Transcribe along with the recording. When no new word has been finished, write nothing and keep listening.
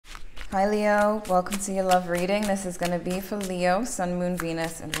Hi Leo, welcome to your love reading. This is going to be for Leo, Sun, Moon,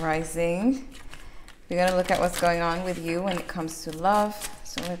 Venus, and Rising. We're going to look at what's going on with you when it comes to love.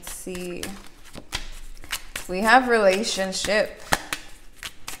 So let's see. We have relationship.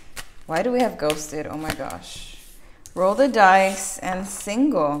 Why do we have ghosted? Oh my gosh. Roll the dice and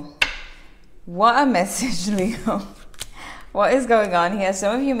single. What a message, Leo. What is going on here?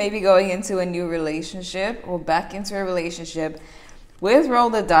 Some of you may be going into a new relationship or back into a relationship. With roll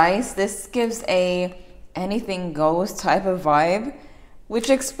the dice, this gives a anything goes type of vibe,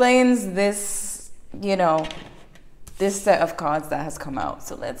 which explains this, you know, this set of cards that has come out.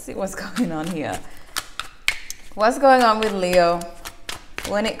 So let's see what's going on here. What's going on with Leo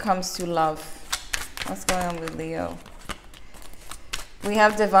when it comes to love? What's going on with Leo? We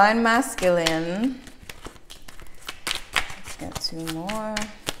have Divine Masculine. Let's get two more.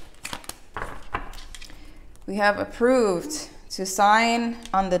 We have Approved. To sign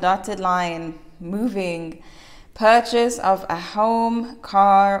on the dotted line, moving, purchase of a home,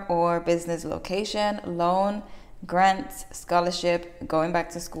 car, or business location, loan, grant, scholarship, going back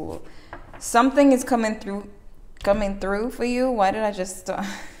to school. Something is coming through for you. Why did I just start?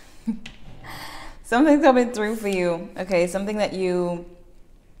 Something's coming through for you. Okay, something that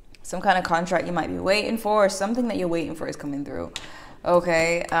some kind of contract you might be waiting for, or something that you're waiting for is coming through.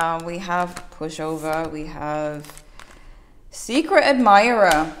 Okay, we have pushover, we have Secret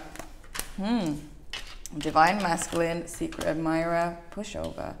Admirer. Divine Masculine, Secret Admirer,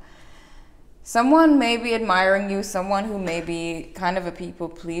 pushover. Someone may be admiring you, someone who may be kind of a people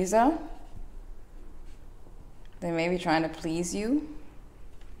pleaser. They may be trying to please you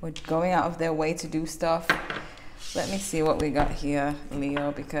or going out of their way to do stuff. Let me see what we got here,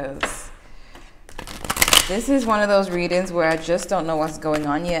 Leo, because this is one of those readings where I just don't know what's going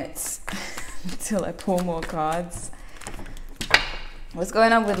on yet until I pull more cards. What's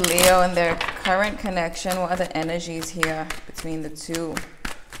going on with Leo and their current connection? What are the energies here between the two?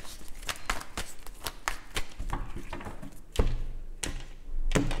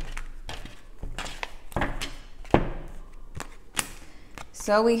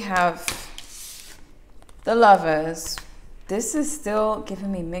 So we have the Lovers. This is still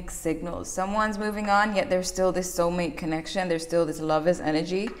giving me mixed signals. Someone's moving on, yet there's still this soulmate connection. There's still this Lovers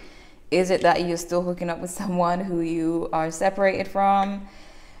energy. Is it that you're still hooking up with someone who you are separated from?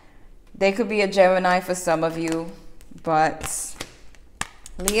 They could be a Gemini for some of you, but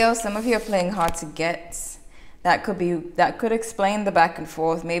Leo, some of you are playing hard to get. That could explain the back and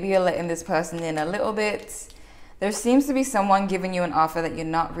forth. Maybe you're letting this person in a little bit. There seems to be someone giving you an offer that you're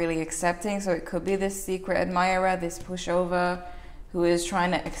not really accepting. So it could be this secret admirer, this pushover who is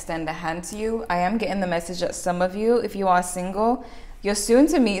trying to extend a hand to you. I am getting the message that some of you, if you are single, you're soon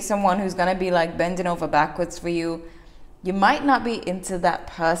to meet someone who's going to be like bending over backwards for you. You might not be into that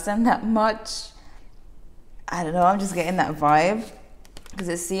person that much. I don't know. I'm just getting that vibe because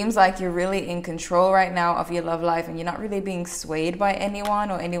it seems like you're really in control right now of your love life and you're not really being swayed by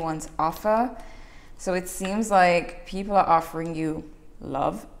anyone or anyone's offer. So it seems like people are offering you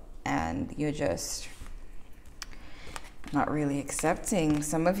love and you're just not really accepting.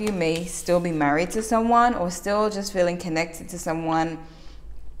 Some of you may still be married to someone or still just feeling connected to someone.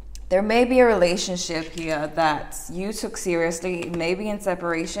 There may be a relationship here that you took seriously. It may be in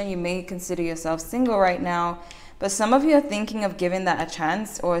separation. You may consider yourself single right now, but some of you are thinking of giving that a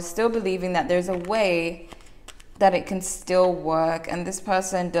chance or still believing that there's a way that it can still work. And this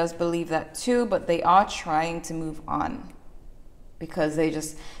person does believe that too, but they are trying to move on because they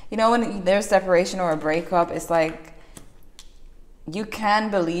just, you know, when there's separation or a breakup, it's like, you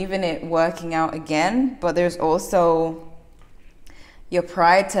can believe in it working out again, but there's also your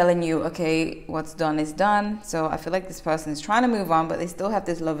pride telling you, okay, what's done is done. So I feel like this person is trying to move on, but they still have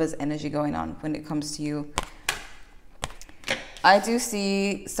this Lover's energy going on when it comes to you. I do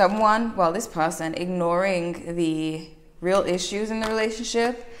see someone, well, this person ignoring the real issues in the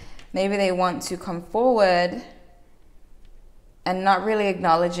relationship. Maybe they want to come forward and not really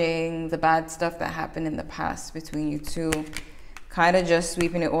acknowledging the bad stuff that happened in the past between you two. Kind of just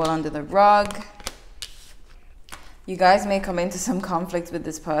sweeping it all under the rug. You guys may come into some conflict with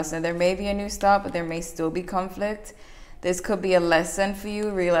this person. There may be a new start, but there may still be conflict. This could be a lesson for you,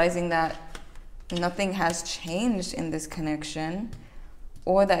 realizing that nothing has changed in this connection,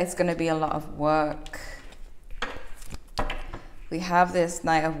 or that it's going to be a lot of work. We have this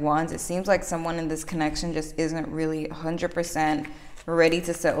Knight of Wands. It seems like someone in this connection just isn't really 100% ready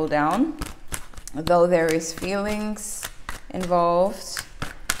to settle down, though there is feelings involved.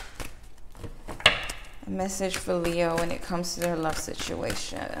 A message for Leo when it comes to their love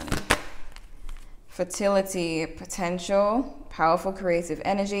situation. Fertility potential powerful creative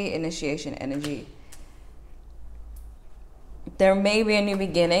energy, initiation energy. There may be a new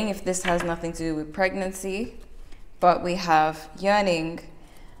beginning if this has nothing to do with pregnancy, but we have yearning,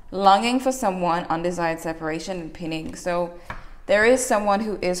 longing for someone, undesired separation, and pinning. So there is someone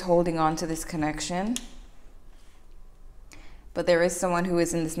who is holding on to this connection, but there is someone who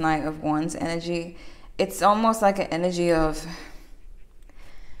is in this Knight of Wands energy. It's almost like an energy of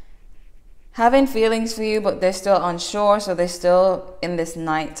having feelings for you, but they're still unsure, so they're still in this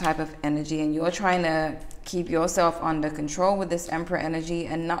Knight type of energy, and you're trying to keep yourself under control with this Emperor energy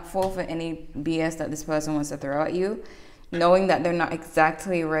and not fall for any BS that this person wants to throw at you, knowing that they're not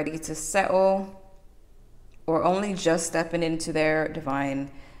exactly ready to settle or only just stepping into their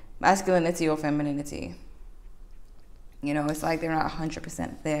divine masculinity or femininity. You know, it's like they're not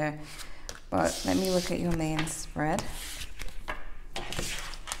 100% there. But let me look at your main spread.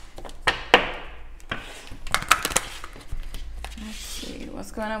 Let's see,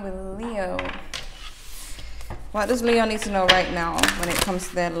 what's going on with Leo? What does Leo need to know right now when it comes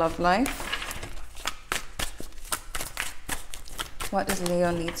to their love life? What does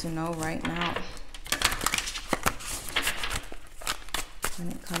Leo need to know right now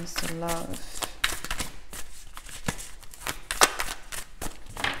when it comes to love?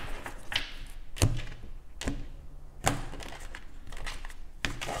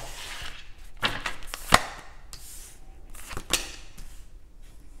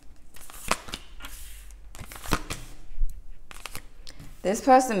 This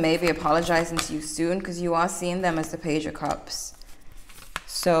person may be apologizing to you soon because you are seeing them as the Page of Cups.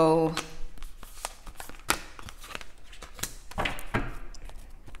 So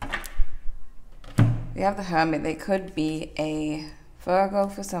we have the Hermit. They could be a Virgo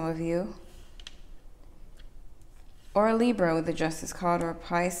for some of you, or a Libra with the Justice card, or a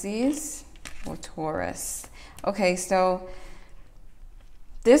Pisces, or Taurus. Okay, so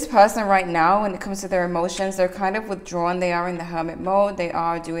this person right now, when it comes to their emotions, they're kind of withdrawn. They are in the Hermit mode. They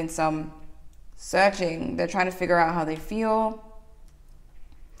are doing some searching. They're trying to figure out how they feel.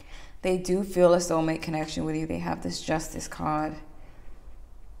 They do feel a soulmate connection with you. They have this Justice card.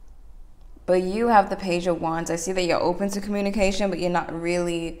 But you have the Page of Wands. I see that you're open to communication, but you're not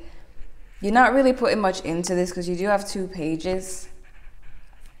really putting much into this because you do have 2 pages.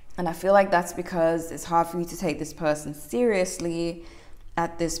 And I feel like that's because it's hard for you to take this person seriously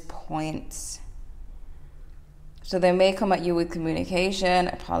at this point. So they may come at you with communication,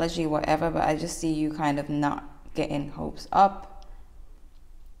 apology, whatever, but I just see you kind of not getting hopes up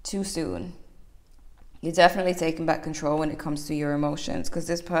too soon. You're definitely taking back control when it comes to your emotions, because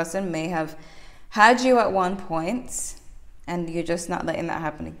this person may have had you at one point and you're just not letting that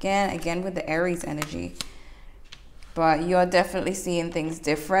happen again with the Aries energy. But you're definitely seeing things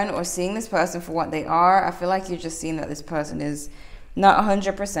different, or seeing this person for what they are. I feel like you're just seeing that this person is not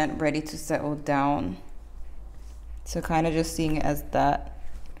 100% ready to settle down. So kind of just seeing it as that.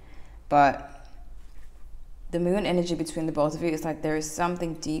 But the Moon energy between the both of you is like there is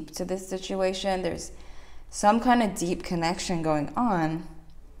something deep to this situation. There's some kind of deep connection going on.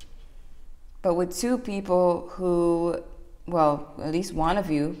 But with 2 people who, well, at least one of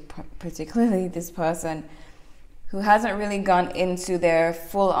you, particularly this person, who hasn't really gone into their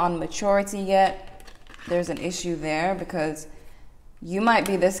full-on maturity yet, there's an issue there, because you might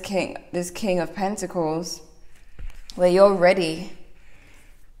be this king of Pentacles, where you're ready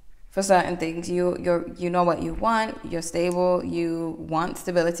for certain things. You know what you want. You're stable. You want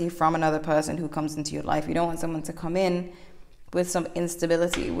stability from another person who comes into your life. You don't want someone to come in with some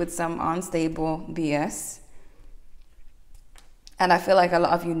instability, with some unstable BS. And I feel like a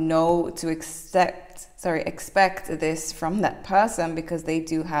lot of you know to expect this from that person, because they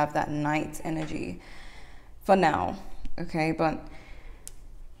do have that Knight energy for now. Okay, but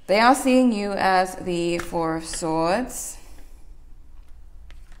they are seeing you as the 4 of Swords.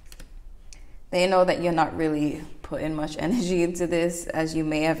 They know that you're not really putting much energy into this as you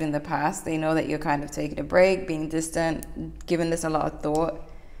may have in the past. They know that you're kind of taking a break, being distant, giving this a lot of thought.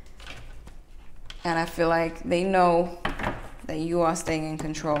 And I feel like they know that you are staying in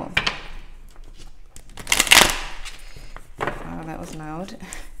control. Oh, that was loud.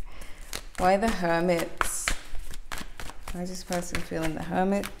 Why the Hermit? Why is this person feeling the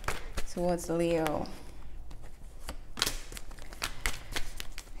Hermit towards Leo?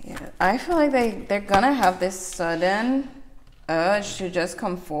 Yeah, I feel like they're gonna have this sudden urge to just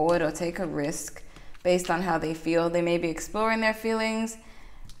come forward or take a risk based on how they feel. They may be exploring their feelings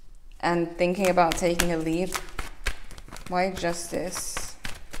and thinking about taking a leap. Why Justice?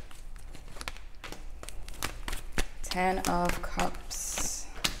 10 of Cups.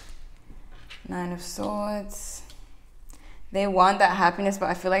 9 of Swords. They want that happiness, but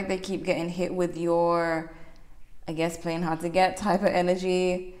I feel like they keep getting hit with your, I guess, playing hard to get type of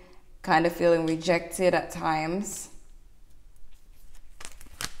energy, kind of feeling rejected at times.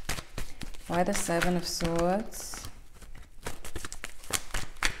 Why the Seven of Swords?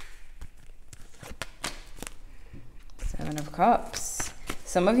 Seven of Cups.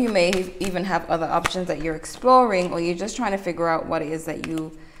 Some of you may even have other options that you're exploring, or you're just trying to figure out what it is that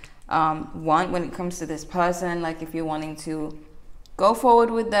you want when it comes to this person. Like if you're wanting to go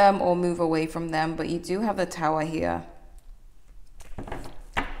forward with them or move away from them. But you do have the Tower here.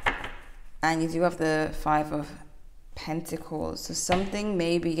 And you do have the Five of Pentacles. So something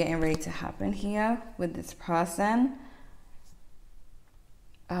may be getting ready to happen here with this person.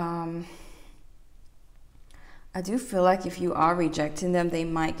 I do feel like if you are rejecting them, they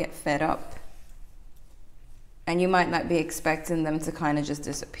might get fed up. And you might not be expecting them to kind of just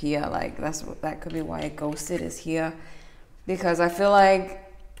disappear. Like that could be why a ghosted is here. Because I feel like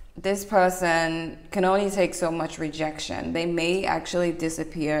this person can only take so much rejection. They may actually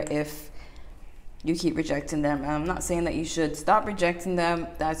disappear if you keep rejecting them. And I'm not saying that you should stop rejecting them.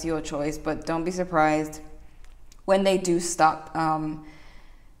 That's your choice. But don't be surprised when they do stop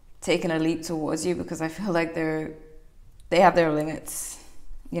taking a leap towards you, because I feel like they have their limits,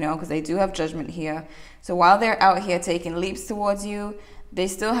 you know, because they do have Judgment here. So while they're out here taking leaps towards you, they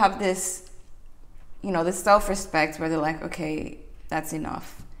still have this, you know, this self-respect where they're like, okay, that's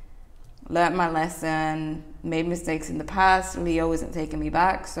enough. Learned my lesson, made mistakes in the past. Leo isn't taking me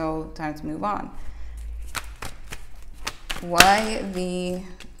back, so time to move on. Why the,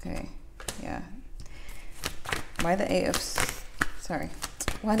 okay, yeah. Why the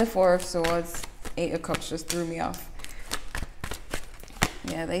why the Four of Swords? Eight of Cups just threw me off.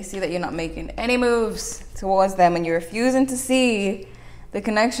 Yeah, they see that you're not making any moves towards them and you're refusing to see the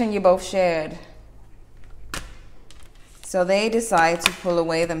connection you both shared. So they decide to pull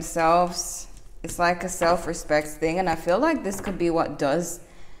away themselves. It's like a self-respect thing, and I feel like this could be what does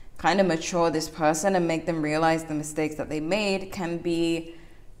kind of mature this person and make them realize the mistakes that they made can be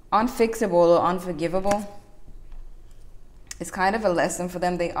unfixable or unforgivable. It's kind of a lesson for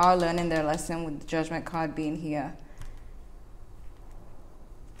them. They are learning their lesson with the Judgment card being here.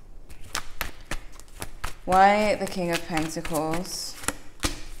 Why the King of Pentacles?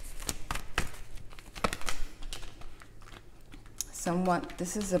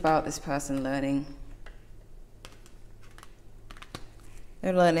 This is about this person learning.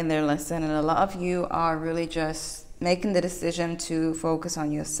 They're learning their lesson, and a lot of you are really just making the decision to focus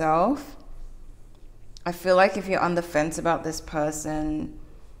on yourself. I feel like if you're on the fence about this person,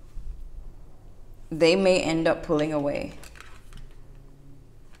 they may end up pulling away.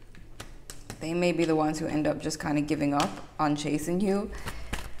 They may be the ones who end up just kind of giving up on chasing you.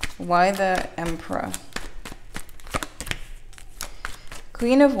 Why the Emperor?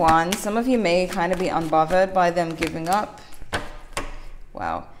 Queen of Wands. Some of you may kind of be unbothered by them giving up.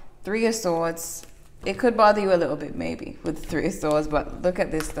 Wow. Three of Swords. It could bother you a little bit maybe with Three of Swords, but look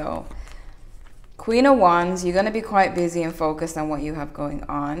at this though. Queen of Wands, you're going to be quite busy and focused on what you have going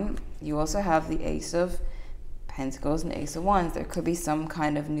on. You also have the Ace of Pentacles and the Ace of Wands. There could be some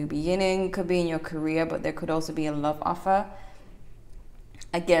kind of new beginning, could be in your career, but there could also be a love offer.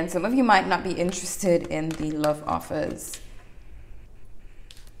 Again, some of you might not be interested in the love offers.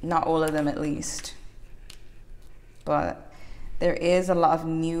 Not all of them at least. But there is a lot of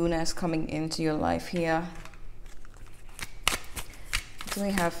newness coming into your life here. What do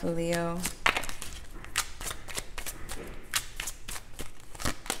we have for Leo?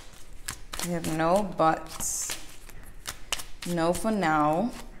 We have no buts. No for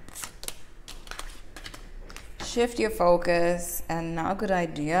now. Shift your focus, and not a good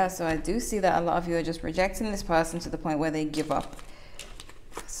idea. So I do see that a lot of you are just rejecting this person to the point where they give up.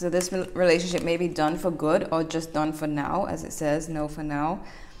 So this relationship may be done for good or just done for now, as it says, no for now.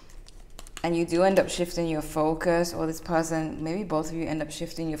 And you do end up shifting your focus, or this person, maybe both of you end up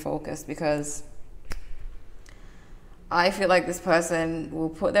shifting your focus, because I feel like this person will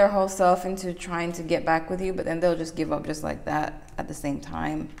put their whole self into trying to get back with you, but then they'll just give up just like that at the same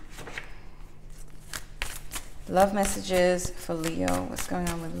time. Love messages for Leo. What's going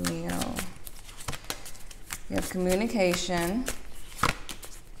on with Leo? We have communication,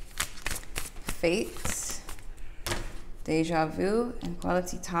 fate, deja vu, and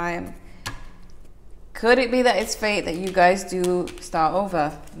quality time. Could it be that it's fate that you guys do start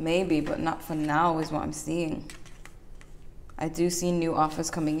over? Maybe, but not for now is what I'm seeing. I do see new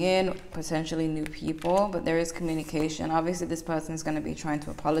offers coming in, potentially new people, but there is communication. Obviously, this person is going to be trying to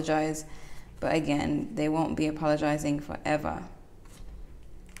apologize, but again, they won't be apologizing forever.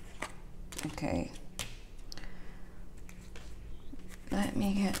 Okay. Let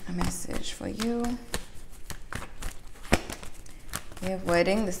me get a message for you. We have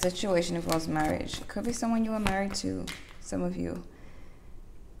wedding. The situation involves marriage. It could be someone you were married to, some of you.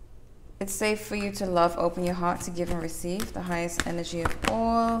 It's safe for you to love, open your heart to give and receive, the highest energy of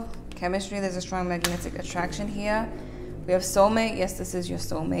all. Chemistry, there's a strong magnetic attraction here. We have soulmate. Yes, this is your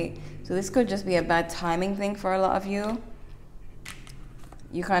soulmate. So this could just be a bad timing thing for a lot of you.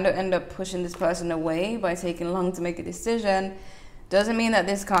 You kind of end up pushing this person away by taking long to make a decision. Doesn't mean that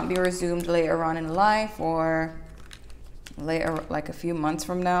this can't be resumed later on in life or later, like a few months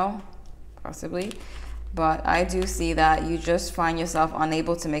from now, possibly. But I do see that you just find yourself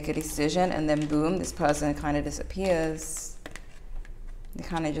unable to make a decision, and then boom, this person kind of disappears. They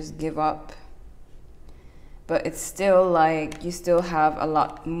kind of just give up. But it's still like you still have a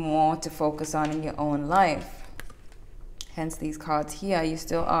lot more to focus on in your own life. Hence these cards here. You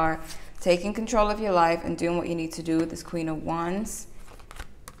still are taking control of your life and doing what you need to do with this Queen of Wands.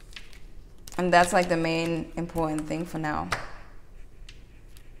 And that's like the main important thing for now.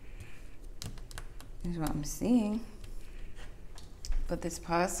 Is what I'm seeing. But this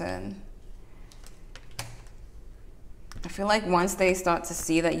person, I feel like once they start to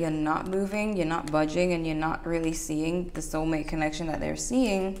see that you're not moving, you're not budging, and you're not really seeing the soulmate connection that they're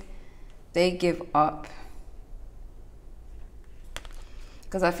seeing, they give up.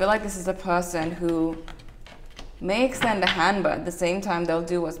 Because I feel like this is a person who may extend a hand, but at the same time, they'll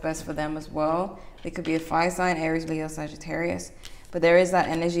do what's best for them as well. They could be a fire sign, Aries, Leo, Sagittarius. But there is that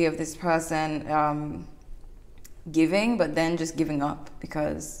energy of this person giving, but then just giving up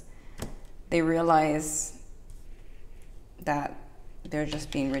because they realize that they're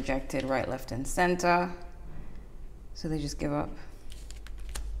just being rejected right, left, and center. So they just give up.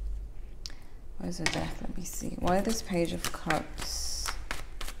 Where's the deck? Let me see. Why this Page of Cups?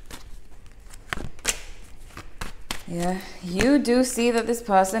 Yeah, you do see that this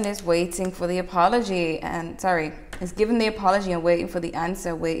person is waiting for the apology and, sorry, is giving the apology and waiting for the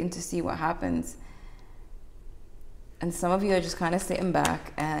answer, waiting to see what happens. And some of you are just kind of sitting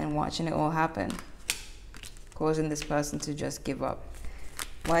back and watching it all happen, causing this person to just give up.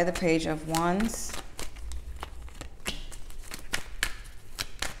 Why the Page of Wands?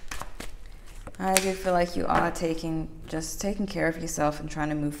 I do feel like you are just taking care of yourself and trying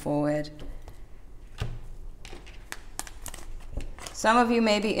to move forward. Some of you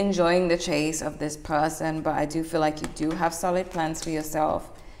may be enjoying the chase of this person, but I do feel like you do have solid plans for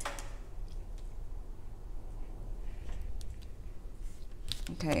yourself.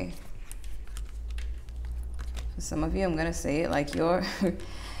 Okay. For some of you, I'm going to say it like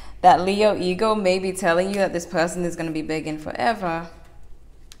that Leo ego may be telling you that this person is going to be begging forever.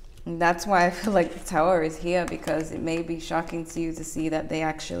 And that's why I feel like the Tower is here, because it may be shocking to you to see that they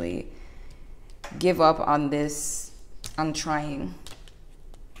actually give up on this, on trying.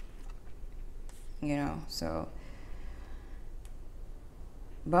 You know, so.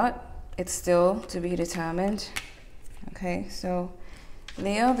 But it's still to be determined. Okay, so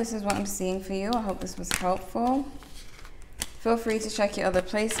Leo, this is what I'm seeing for you. I hope this was helpful. Feel free to check your other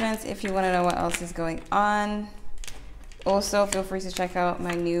placements if you want to know what else is going on. Also, feel free to check out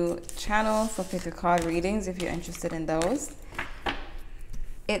my new channel for pick a card readings if you're interested in those.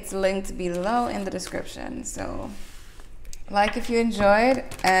 It's linked below in the description. So, like if you enjoyed,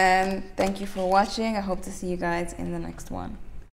 and thank you for watching. I hope to see you guys in the next one.